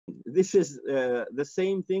this is the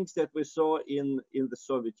same things that we saw in the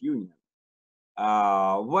Soviet Union.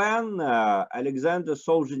 When Alexander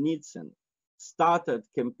Solzhenitsyn started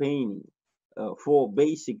campaigning for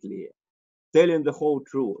basically telling the whole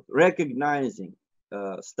truth, recognizing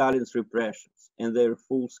Stalin's repressions and their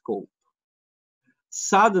full scope,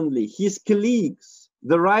 suddenly his colleagues,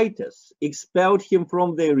 the writers, expelled him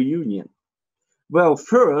from their union. Well,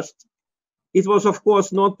 first, it was, of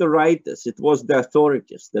course, not the writers, it was the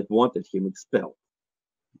authorities that wanted him expelled.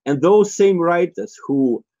 And those same writers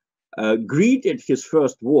who greeted his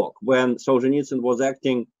first work when Solzhenitsyn was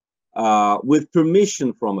acting with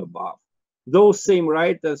permission from above, those same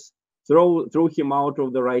writers threw him out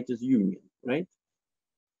of the writers' union, right?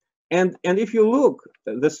 And if you look,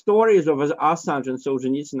 the stories of Assange and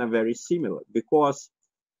Solzhenitsyn are very similar, because,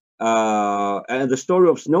 and the story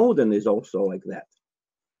of Snowden is also like that.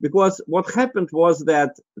 Because what happened was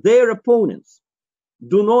that their opponents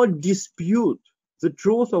do not dispute the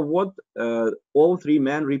truth of what all three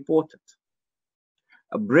men reported.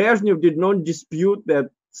 Brezhnev did not dispute that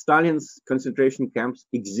Stalin's concentration camps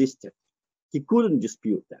existed. He couldn't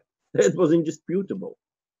dispute that. That was indisputable.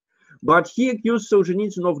 But he accused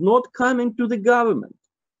Solzhenitsyn of not coming to the government,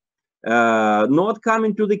 not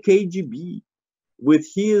coming to the KGB with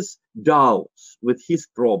his doubts, with his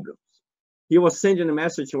problems. He was sending a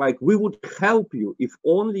message like, we would help you if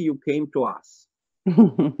only you came to us.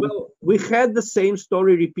 Well, we had the same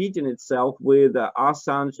story repeating itself with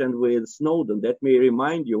Assange and with Snowden. That may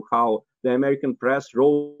remind you how the American press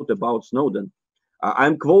wrote about Snowden.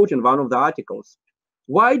 I'm quoting one of the articles.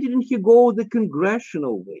 Why didn't he go the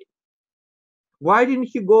congressional way? Why didn't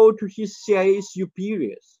he go to his CIA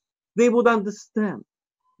superiors? They would understand.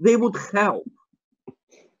 They would help.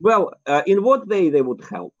 Well, in what way they would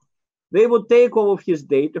help? They would take all of his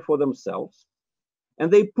data for themselves,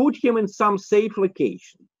 and they put him in some safe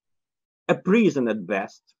location, a prison at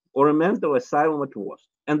best, or a mental asylum at worst.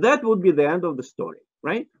 And that would be the end of the story,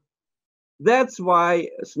 right? That's why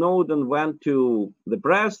Snowden went to the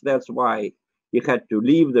press. That's why he had to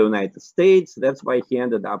leave the United States. That's why he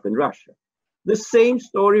ended up in Russia. The same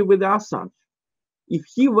story with Assange. If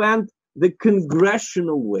he went the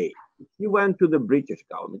congressional way, if he went to the British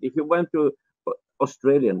government, if he went to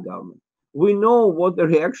Australian government, we know what the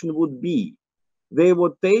reaction would be. They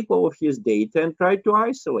would take all of his data and try to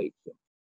isolate him.